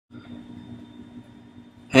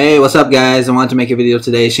Hey, what's up guys? I wanted to make a video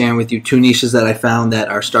today sharing with you two niches that I found that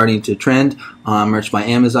are starting to trend on Merch by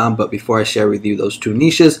Amazon. But before I share with you those two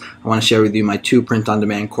niches, I want to share with you my two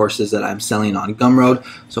print-on-demand courses that I'm selling on Gumroad.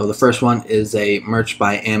 So the first one is a Merch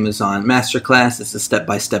by Amazon Masterclass. It's a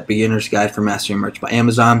step-by-step beginner's guide for mastering Merch by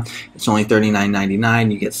Amazon. It's only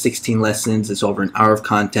 $39.99. You get 16 lessons. It's over an hour of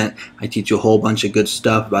content. I teach you a whole bunch of good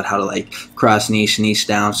stuff about how to cross niche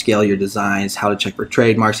down, scale your designs, how to check for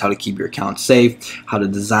trademarks, how to keep your account safe, how to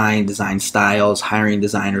design styles, hiring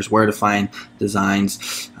designers, where to find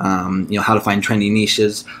designs, how to find trendy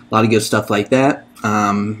niches, a lot of good stuff like that.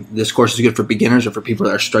 This course is good for beginners or for people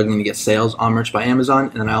that are struggling to get sales on Merch by Amazon.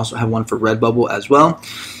 And then I also have one for Redbubble as well.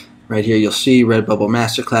 Right here you'll see Redbubble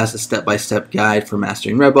Masterclass, a step-by-step guide for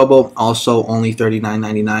mastering Redbubble. Also only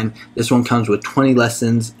 $39.99. This one comes with 20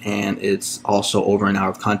 lessons and it's also over an hour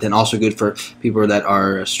of content. Also good for people that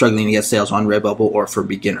are struggling to get sales on Redbubble or for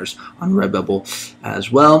beginners on Redbubble as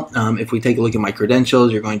well. If we take a look at my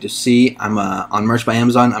credentials, you're going to see I'm on Merch by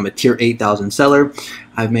Amazon. I'm a tier 8,000 seller.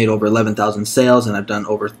 I've made over 11,000 sales and I've done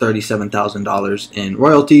over $37,000 in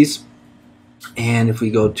royalties. And if we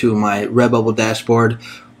go to my Redbubble dashboard,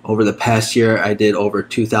 over the past year, I did over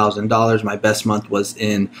 $2,000. My best month was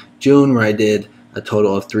in June, where I did a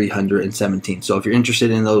total of 317. So if you're interested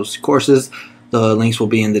in those courses, the links will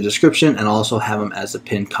be in the description and also have them as a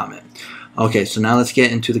pinned comment. Okay, so now let's get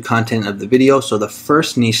into the content of the video. So the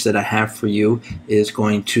first niche that I have for you is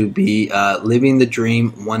going to be living the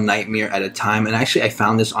dream one nightmare at a time. And actually I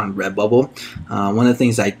found this on Redbubble. One of the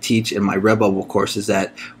things I teach in my Redbubble course is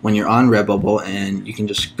that when you're on Redbubble and you can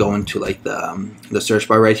just go into the search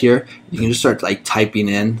bar right here, you can just start typing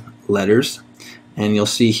in letters, and you'll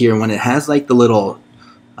see here when it has the little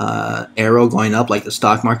arrow going up like the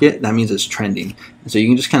stock market, that means it's trending. And so you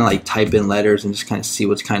can just kind of type in letters and just kind of see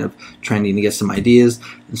what's kind of trending to get some ideas.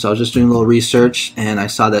 And so I was just doing a little research and I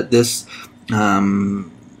saw that this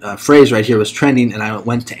phrase right here was trending, and I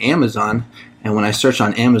went to Amazon, and when I searched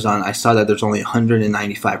on Amazon I saw that there's only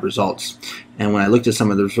 195 results. And when I looked at some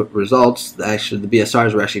of the results, actually the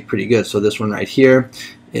BSRs were actually pretty good. So this one right here,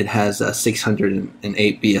 it has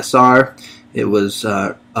 608 BSR. It was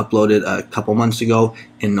uploaded a couple months ago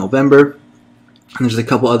in November. And there's a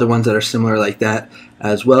couple other ones that are similar like that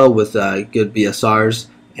as well with good BSRs.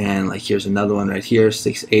 And here's another one right here,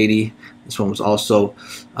 680. This one was also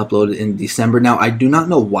uploaded in December. Now I do not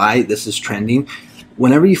know why this is trending.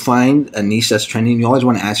 Whenever you find a niche that's trending, you always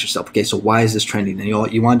want to ask yourself, okay, so why is this trending? And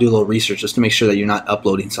you want to do a little research just to make sure that you're not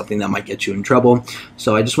uploading something that might get you in trouble.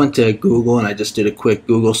 So I just went to Google and I just did a quick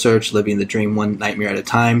Google search, living the dream one nightmare at a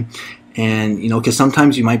time. And because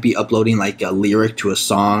sometimes you might be uploading a lyric to a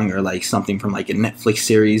song or something from a Netflix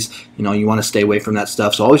series. You want to stay away from that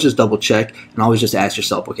stuff. So always just double check and always just ask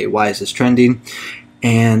yourself, okay, why is this trending?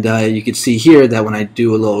 And you can see here that when I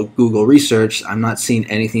do a little Google research, I'm not seeing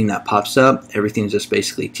anything that pops up. Everything's just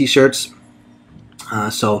basically t-shirts.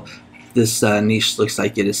 So this niche looks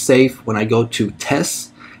like it is safe. When I go to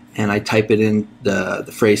tests and I type it in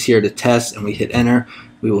the phrase here to test and we hit enter,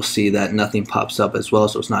 we will see that nothing pops up as well,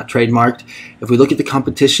 so it's not trademarked. If we look at the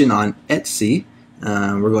competition on Etsy,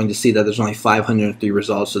 we're going to see that there's only 503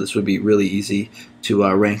 results, so this would be really easy to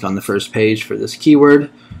rank on the first page for this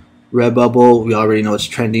keyword. Redbubble, we already know it's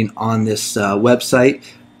trending on this website,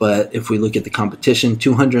 but if we look at the competition,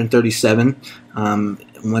 237.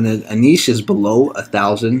 When a niche is below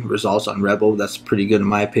 1,000 results on Redbubble, that's pretty good in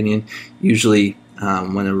my opinion. Usually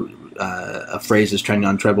when a phrase is trending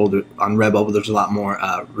on Redbubble, there's a lot more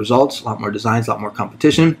results, a lot more designs, a lot more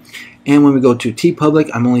competition. And when we go to TeePublic,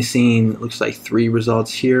 I'm only seeing, it looks like 3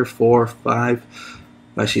 results here, 4, 5.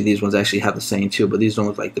 Actually, these ones actually have the same too, but these don't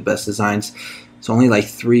look like the best designs. So only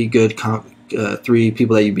 3 good, 3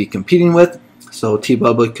 people that you'd be competing with. So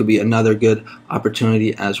TeePublic could be another good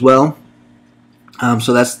opportunity as well.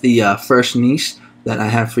 So that's the first niche that I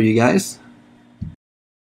have for you guys.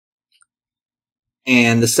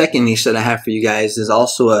 And the second niche that I have for you guys is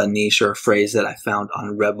also a niche or a phrase that I found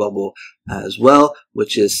on Redbubble as well,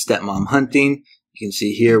 which is stepmom hunting. You can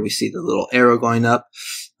see here, we see the little arrow going up.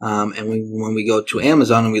 And when we go to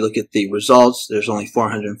Amazon and we look at the results, there's only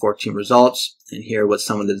 414 results. And here what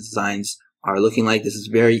some of the designs are looking like. This is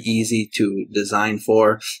very easy to design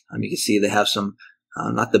for. You can see they have some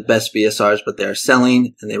not the best BSRs, but they're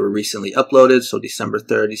selling, and they were recently uploaded. So December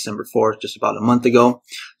 3rd, December 4th, just about a month ago.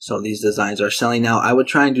 So these designs are selling now. I would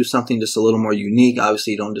try and do something just a little more unique.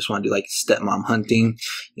 Obviously, you don't just want to do stepmom hunting.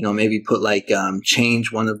 Maybe put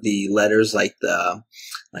change one of the letters, like the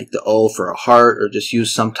O for a heart, or just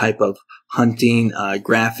use some type of hunting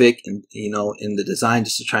graphic, and in the design,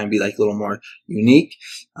 just to try and be a little more unique.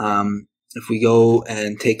 if we go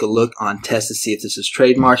and take a look on tests to see if this is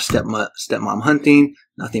trademark, Stepmom Hunting,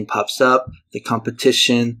 nothing pops up. The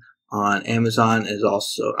competition on Amazon is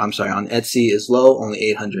also, I'm sorry, on Etsy is low, only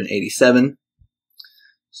 887.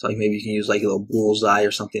 So like maybe you can use like a little bullseye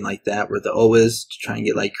or something like that where the O is to try and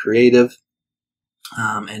get like creative.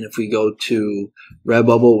 And if we go to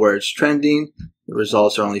Redbubble where it's trending, the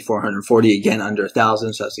results are only 440, again under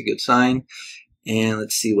 1,000, so that's a good sign. And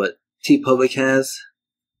let's see what TeePublic has.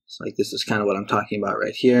 So like this is kind of what I'm talking about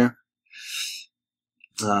right here.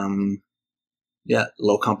 Yeah,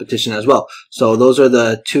 low competition as well. So those are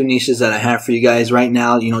the two niches that I have for you guys right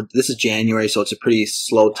now. You know, this is January, so it's a pretty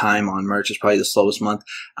slow time on merch. It's probably the slowest month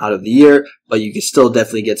out of the year, but you can still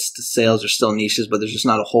definitely get sales. There's still niches, but there's just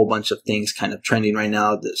not a whole bunch of things kind of trending right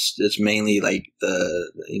now. It's mainly like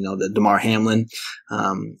the Damar Hamlin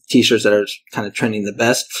t-shirts that are kind of trending the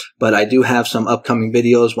best. But I do have some upcoming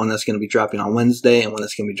videos, one that's going to be dropping on Wednesday and one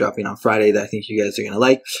that's going to be dropping on Friday that I think you guys are going to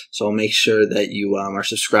like. So make sure that you are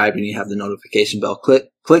subscribed and you have the notification bell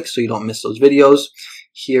click so you don't miss those videos.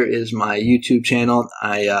 Here is my YouTube channel.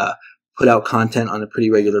 I put out content on a pretty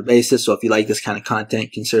regular basis, so if you like this kind of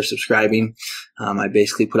content, consider subscribing. I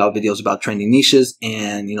basically put out videos about trending niches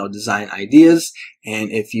and, you know, design ideas. And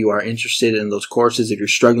if you are interested in those courses, if you're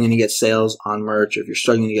struggling to get sales on merch, or if you're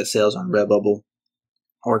struggling to get sales on Redbubble,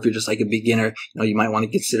 or if you're just like a beginner, you know, you might want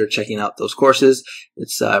to consider checking out those courses.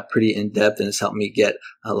 It's pretty in-depth and it's helped me get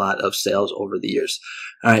a lot of sales over the years.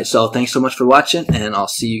 All right, so thanks so much for watching, and I'll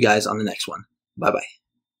see you guys on the next one. Bye-bye.